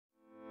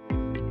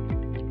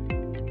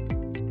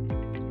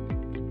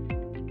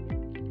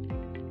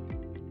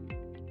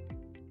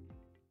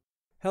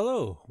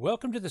Hello,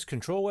 welcome to this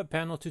Control Web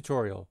Panel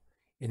tutorial.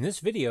 In this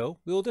video,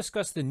 we will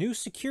discuss the new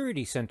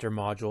Security Center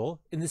module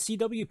in the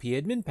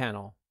CWP admin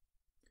panel.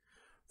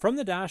 From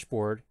the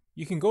dashboard,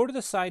 you can go to the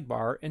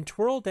sidebar and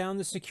twirl down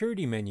the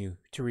Security menu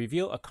to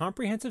reveal a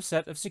comprehensive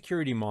set of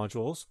security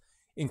modules,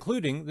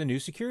 including the new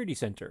Security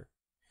Center.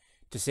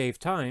 To save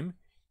time,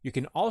 you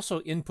can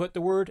also input the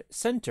word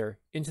Center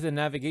into the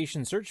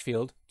navigation search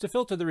field to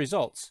filter the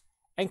results,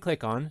 and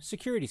click on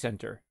Security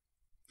Center.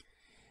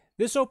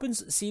 This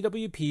opens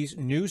CWP's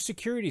new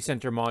Security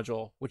Center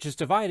module, which is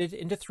divided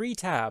into 3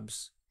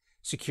 tabs: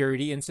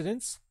 Security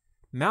Incidents,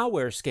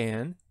 Malware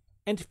Scan,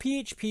 and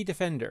PHP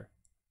Defender.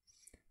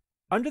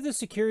 Under the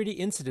Security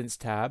Incidents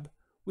tab,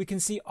 we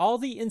can see all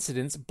the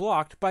incidents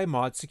blocked by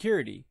mod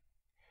security.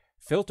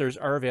 Filters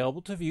are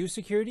available to view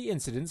security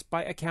incidents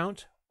by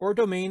account or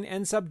domain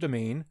and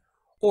subdomain,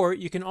 or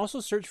you can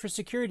also search for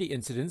security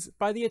incidents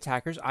by the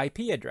attacker's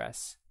IP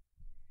address.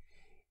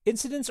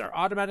 Incidents are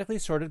automatically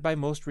sorted by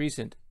most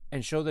recent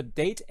and show the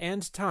date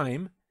and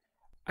time,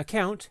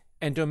 account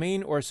and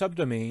domain or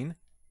subdomain,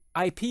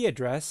 IP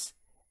address,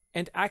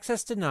 and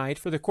access denied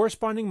for the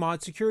corresponding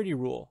mod security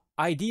rule,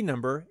 ID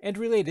number, and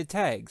related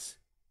tags.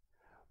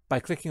 By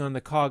clicking on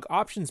the COG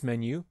Options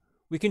menu,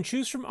 we can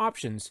choose from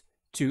options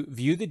to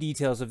view the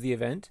details of the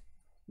event,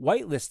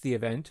 whitelist the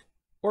event,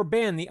 or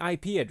ban the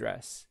IP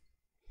address.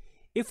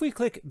 If we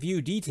click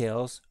View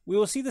Details, we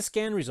will see the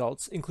scan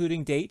results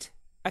including date,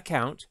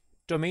 account,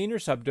 domain or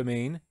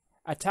subdomain,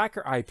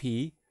 attacker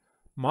IP,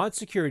 mod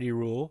security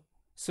rule,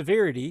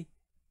 severity,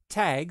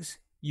 tags,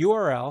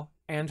 URL,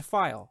 and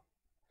file.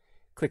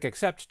 Click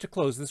Accept to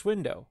close this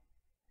window.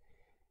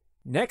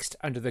 Next,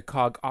 under the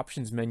COG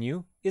Options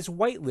menu, is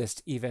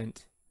Whitelist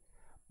Event.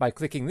 By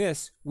clicking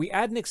this, we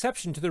add an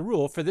exception to the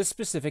rule for this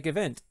specific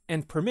event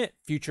and permit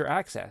future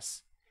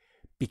access.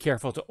 Be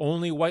careful to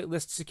only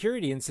whitelist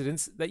security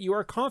incidents that you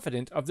are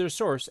confident of their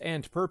source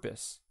and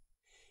purpose.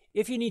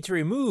 If you need to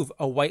remove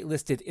a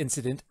whitelisted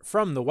incident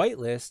from the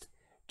whitelist,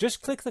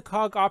 just click the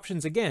COG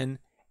Options again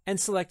and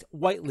select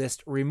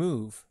Whitelist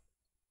Remove.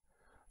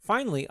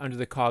 Finally, under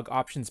the COG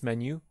Options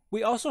menu,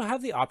 we also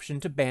have the option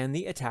to ban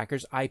the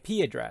attacker's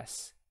IP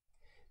address.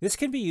 This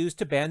can be used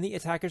to ban the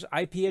attacker's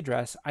IP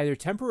address either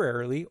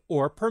temporarily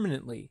or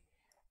permanently,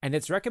 and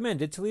it's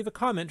recommended to leave a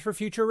comment for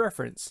future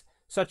reference,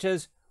 such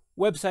as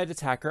website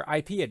attacker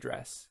IP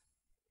address.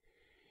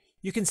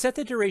 You can set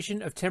the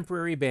duration of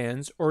temporary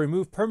bans or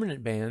remove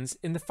permanent bans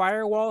in the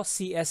firewall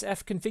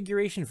CSF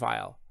configuration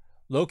file,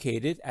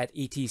 located at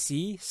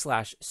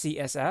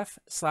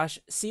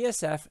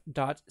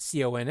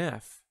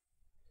etc/csf/csf.conf.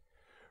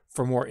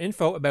 For more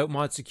info about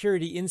mod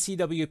security in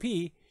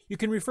CWP, you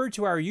can refer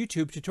to our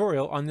YouTube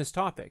tutorial on this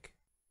topic.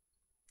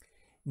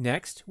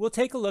 Next, we'll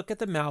take a look at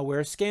the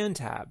Malware Scan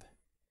tab.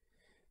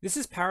 This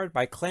is powered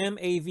by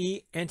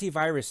ClamAV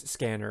Antivirus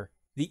Scanner,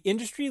 the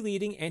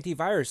industry-leading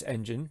antivirus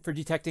engine for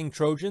detecting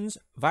Trojans,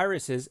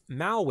 viruses,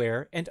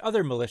 malware, and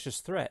other malicious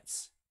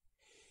threats.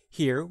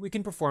 Here, we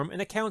can perform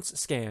an accounts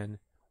scan,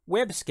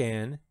 web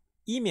scan,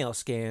 email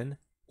scan,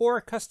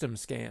 or custom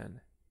scan.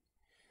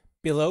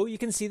 Below, you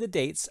can see the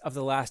dates of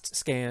the last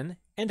scan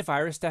and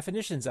virus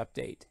definitions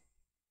update.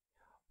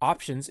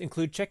 Options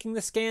include checking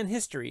the scan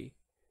history,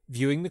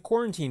 viewing the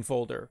quarantine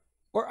folder,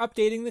 or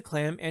updating the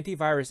Clam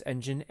antivirus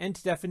engine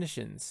and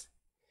definitions.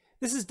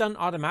 This is done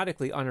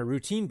automatically on a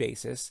routine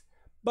basis,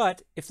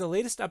 but if the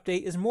latest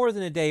update is more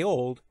than a day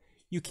old,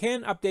 you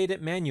can update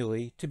it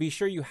manually to be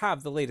sure you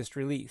have the latest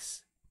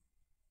release.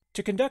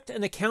 To conduct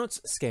an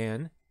accounts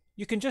scan,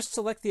 you can just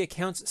select the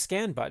Accounts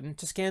Scan button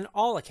to scan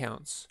all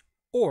accounts,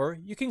 or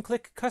you can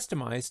click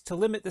Customize to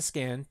limit the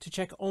scan to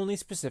check only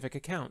specific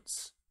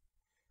accounts.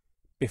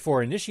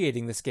 Before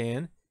initiating the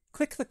scan,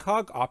 click the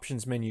COG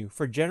Options menu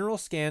for General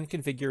Scan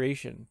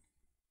Configuration.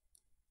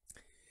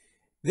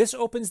 This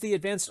opens the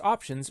advanced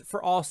options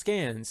for all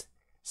scans,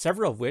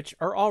 several of which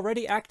are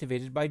already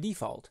activated by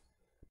default,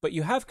 but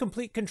you have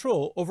complete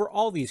control over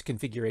all these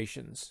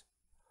configurations.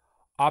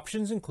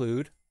 Options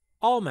include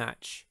All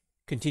Match,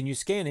 continue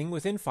scanning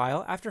within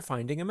file after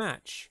finding a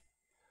match.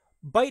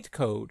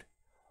 Bytecode,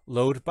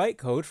 load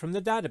bytecode from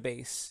the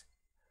database.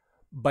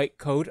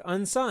 Bytecode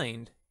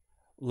unsigned,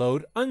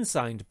 load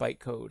unsigned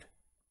bytecode.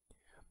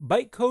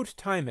 Bytecode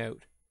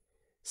timeout,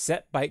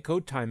 set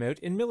bytecode timeout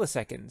in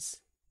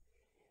milliseconds.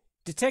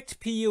 Detect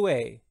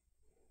PUA,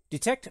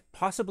 detect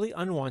possibly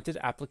unwanted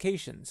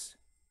applications.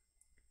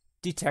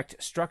 Detect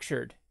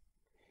structured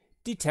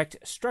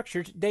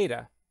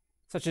data,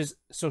 such as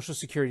social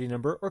security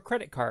number or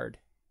credit card.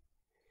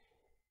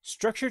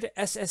 Structured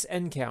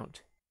SSN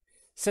count,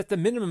 set the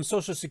minimum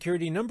social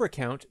security number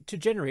count to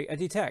generate a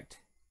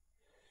detect.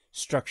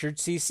 Structured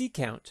CC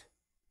count,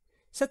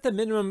 set the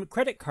minimum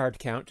credit card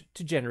count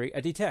to generate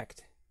a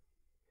detect.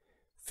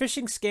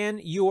 Phishing scan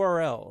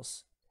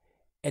URLs,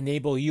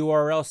 enable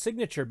URL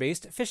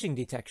signature-based phishing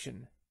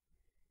detection.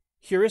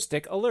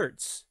 Heuristic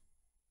alerts,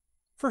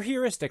 for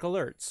heuristic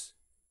alerts.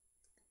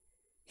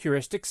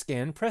 Heuristic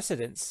scan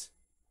precedence,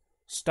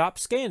 stop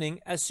scanning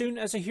as soon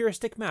as a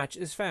heuristic match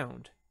is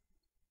found.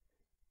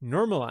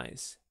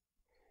 Normalize,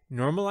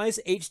 Normalize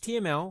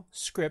HTML,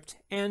 script,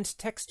 and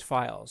text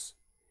files.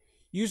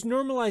 Use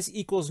normalize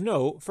equals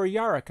no for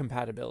Yara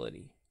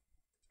compatibility.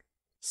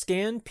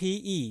 Scan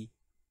PE.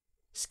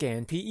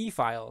 Scan PE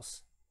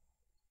files.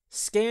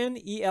 Scan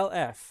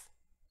ELF.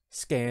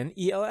 Scan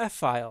ELF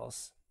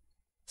files.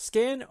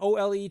 Scan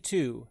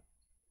OLE2.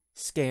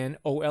 Scan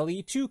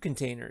OLE2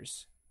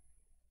 containers.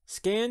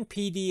 Scan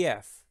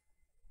PDF.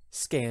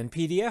 Scan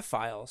PDF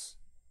files.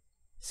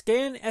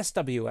 Scan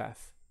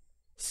SWF.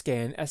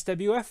 Scan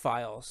SWF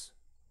files.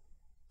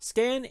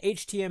 Scan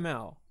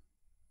HTML.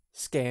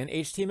 Scan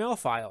HTML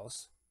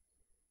files.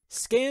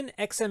 Scan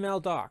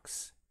XML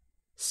docs.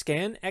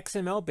 Scan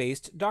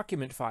XML-based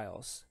document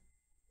files.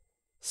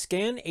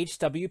 Scan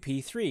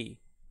HWP3.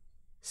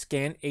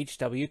 Scan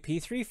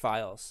HWP3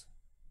 files.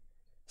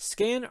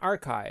 Scan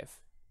archive.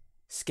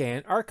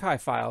 Scan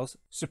archive files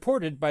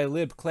supported by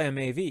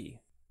libclamAV.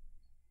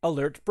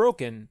 Alert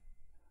broken.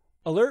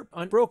 Alert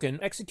on broken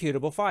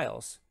executable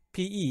files,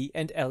 PE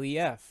and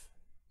LEF.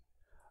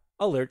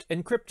 Alert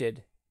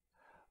encrypted.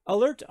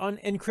 Alert on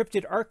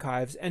encrypted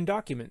archives and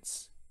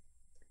documents.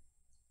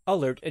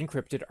 Alert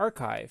encrypted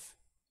archive.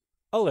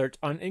 Alert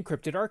on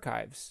encrypted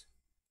archives.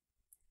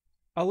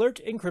 Alert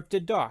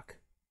encrypted doc.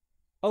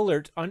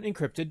 Alert on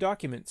encrypted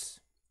documents.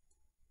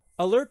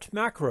 Alert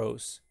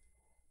macros.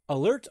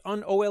 Alert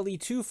on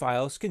OLE2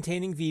 files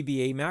containing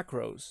VBA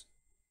macros.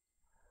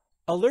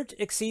 Alert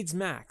exceeds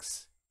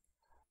max.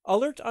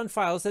 Alert on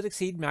files that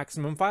exceed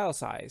maximum file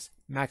size,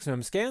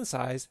 maximum scan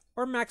size,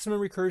 or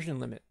maximum recursion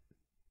limit.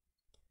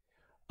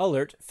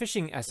 Alert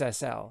phishing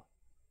SSL.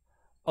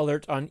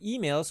 Alert on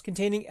emails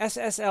containing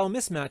SSL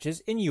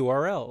mismatches in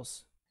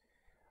URLs.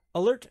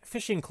 Alert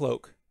phishing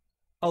cloak.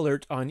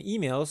 Alert on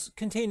emails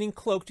containing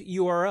cloaked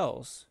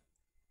URLs.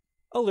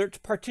 Alert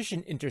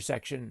partition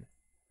intersection.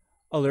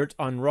 Alert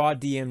on raw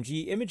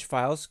DMG image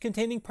files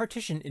containing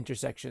partition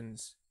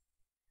intersections.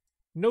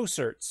 No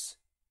certs.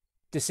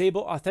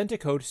 Disable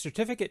Authenticode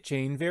certificate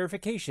chain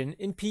verification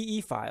in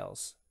PE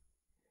files.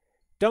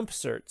 Dump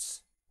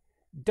certs.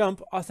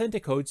 Dump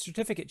Authenticode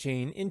certificate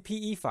chain in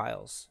PE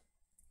files.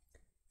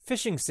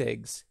 Phishing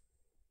SIGs.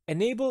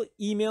 Enable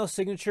email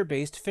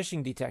signature-based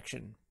phishing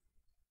detection.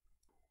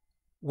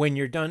 When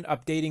you're done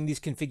updating these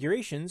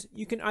configurations,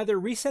 you can either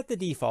reset the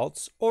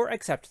defaults or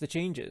accept the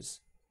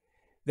changes.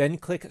 Then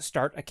click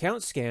Start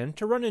Account Scan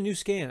to run a new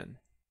scan.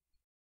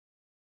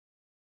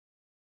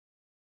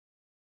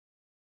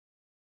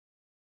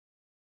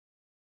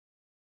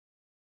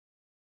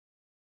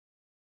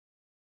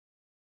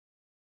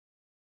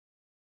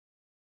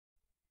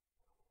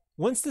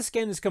 Once the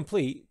scan is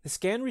complete, the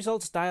Scan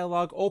Results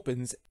dialog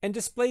opens and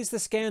displays the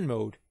scan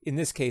mode, in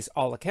this case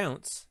all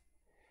accounts,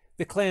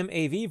 the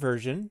ClamAV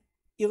version,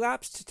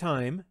 elapsed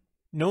time,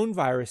 known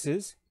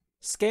viruses,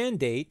 scan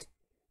date,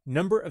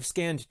 number of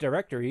scanned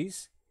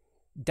directories,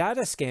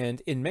 data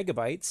scanned in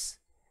megabytes,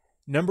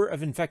 number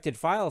of infected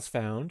files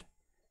found,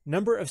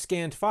 number of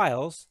scanned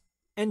files,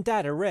 and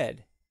data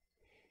read.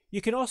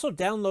 You can also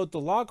download the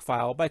log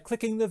file by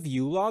clicking the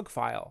View Log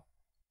File.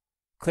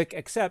 Click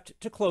Accept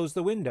to close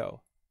the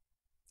window.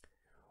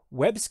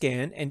 Web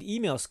Scan and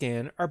Email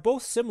Scan are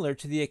both similar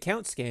to the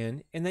Account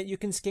Scan in that you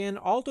can scan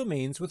all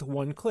domains with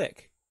one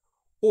click,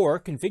 or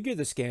configure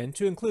the scan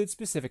to include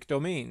specific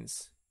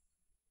domains.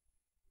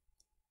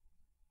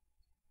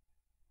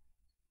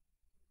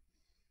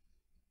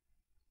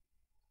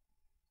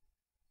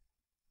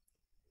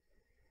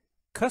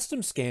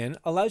 Custom Scan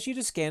allows you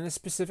to scan a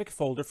specific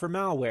folder for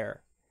malware.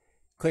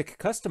 Click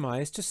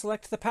Customize to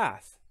select the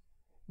path.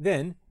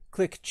 Then,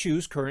 click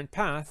Choose Current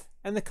Path,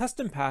 and the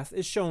custom path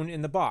is shown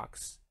in the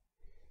box.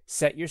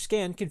 Set your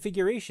scan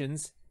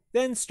configurations,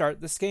 then start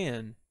the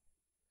scan.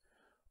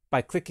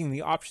 By clicking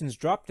the Options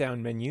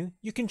drop-down menu,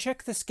 you can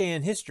check the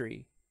scan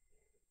history.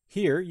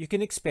 Here, you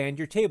can expand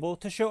your table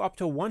to show up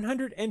to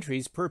 100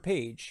 entries per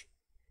page.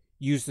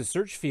 Use the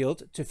search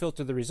field to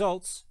filter the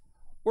results,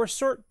 or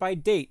sort by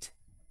date,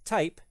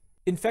 type,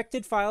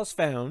 infected files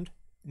found,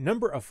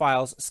 number of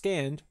files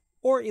scanned,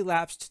 or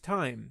elapsed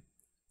time.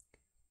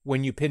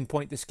 When you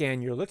pinpoint the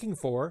scan you're looking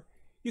for,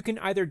 you can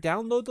either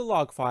download the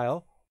log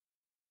file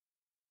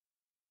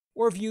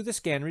or view the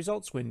scan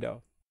results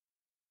window.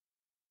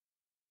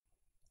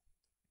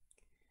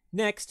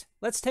 Next,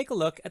 let's take a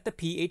look at the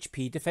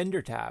PHP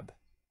Defender tab.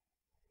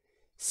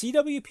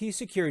 CWP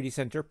Security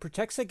Center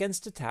protects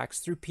against attacks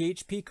through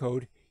PHP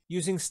code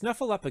using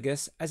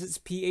Snuffleupagus as its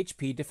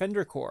PHP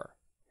Defender core.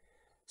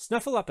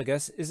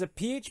 Snuffleupagus is a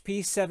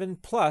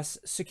PHP7 Plus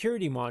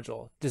security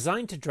module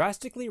designed to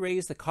drastically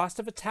raise the cost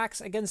of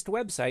attacks against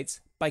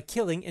websites by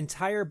killing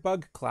entire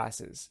bug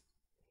classes.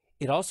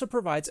 It also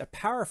provides a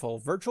powerful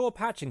virtual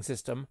patching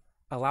system,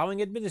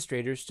 allowing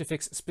administrators to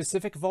fix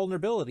specific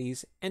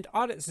vulnerabilities and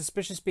audit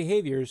suspicious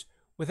behaviors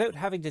without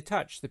having to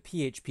touch the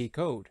PHP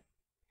code.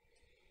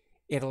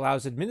 It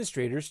allows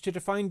administrators to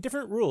define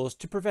different rules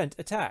to prevent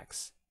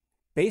attacks.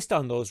 Based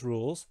on those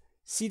rules,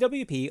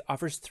 CWP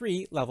offers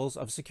 3 levels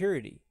of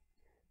security: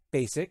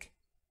 Basic,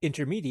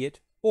 Intermediate,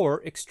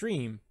 or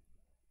Extreme.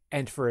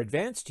 And for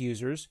advanced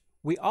users,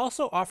 we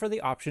also offer the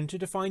option to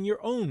define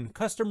your own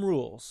custom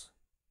rules.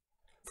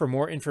 For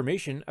more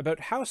information about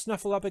how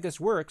Snuffleupagus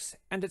works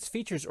and its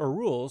features or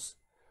rules,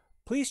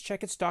 please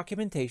check its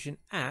documentation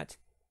at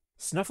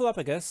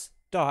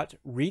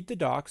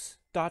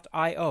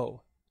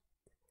snuffleupagus.readthedocs.io.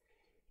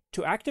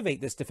 To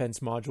activate this defense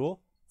module,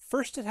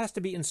 first it has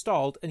to be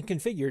installed and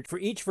configured for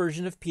each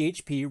version of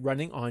PHP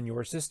running on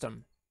your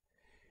system.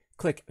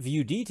 Click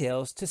View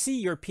Details to see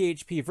your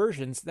PHP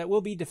versions that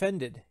will be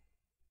defended.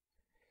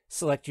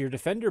 Select your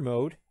Defender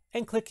mode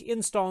and click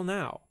Install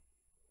Now.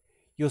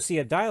 You'll see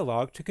a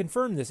dialog to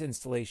confirm this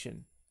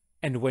installation,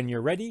 and when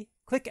you're ready,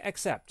 click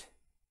Accept.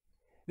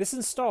 This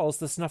installs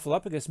the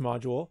Snuffleupagus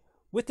module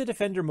with the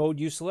Defender mode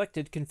you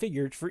selected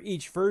configured for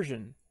each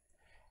version.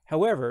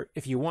 However,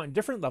 if you want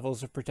different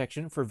levels of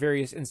protection for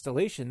various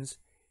installations,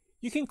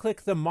 you can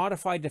click the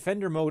Modify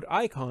Defender Mode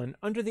icon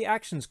under the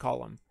Actions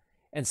column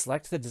and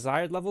select the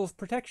desired level of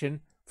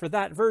protection for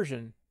that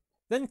version,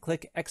 then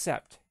click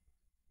Accept.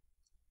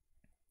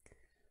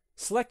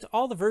 Select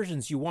all the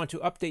versions you want to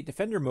update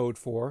Defender mode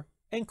for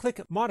and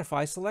click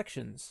Modify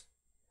Selections.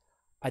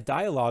 A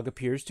dialog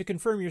appears to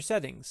confirm your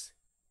settings.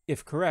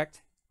 If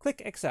correct,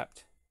 click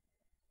Accept.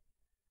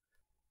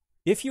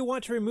 If you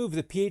want to remove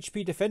the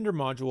PHP Defender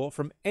module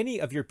from any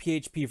of your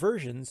PHP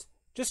versions,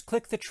 just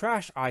click the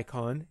trash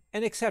icon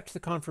and accept the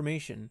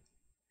confirmation.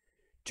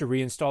 To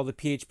reinstall the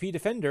PHP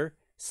Defender,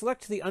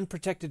 select the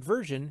unprotected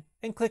version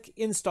and click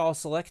Install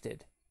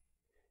Selected.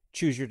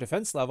 Choose your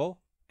defense level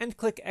and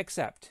click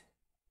Accept.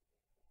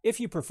 If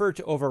you prefer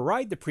to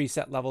override the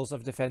preset levels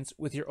of defense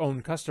with your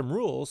own custom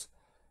rules,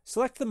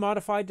 select the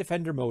Modified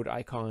Defender Mode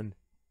icon,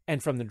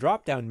 and from the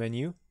drop-down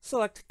menu,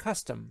 select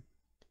Custom.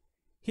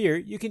 Here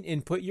you can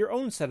input your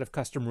own set of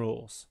custom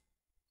rules.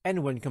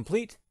 And when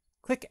complete,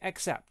 click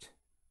Accept.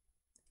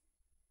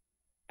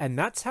 And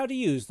that's how to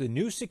use the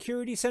new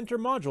Security Center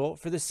module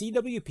for the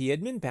CWP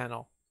admin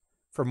panel.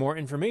 For more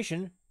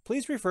information,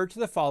 please refer to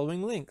the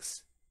following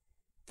links.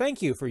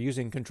 Thank you for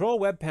using Control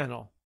Web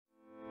Panel.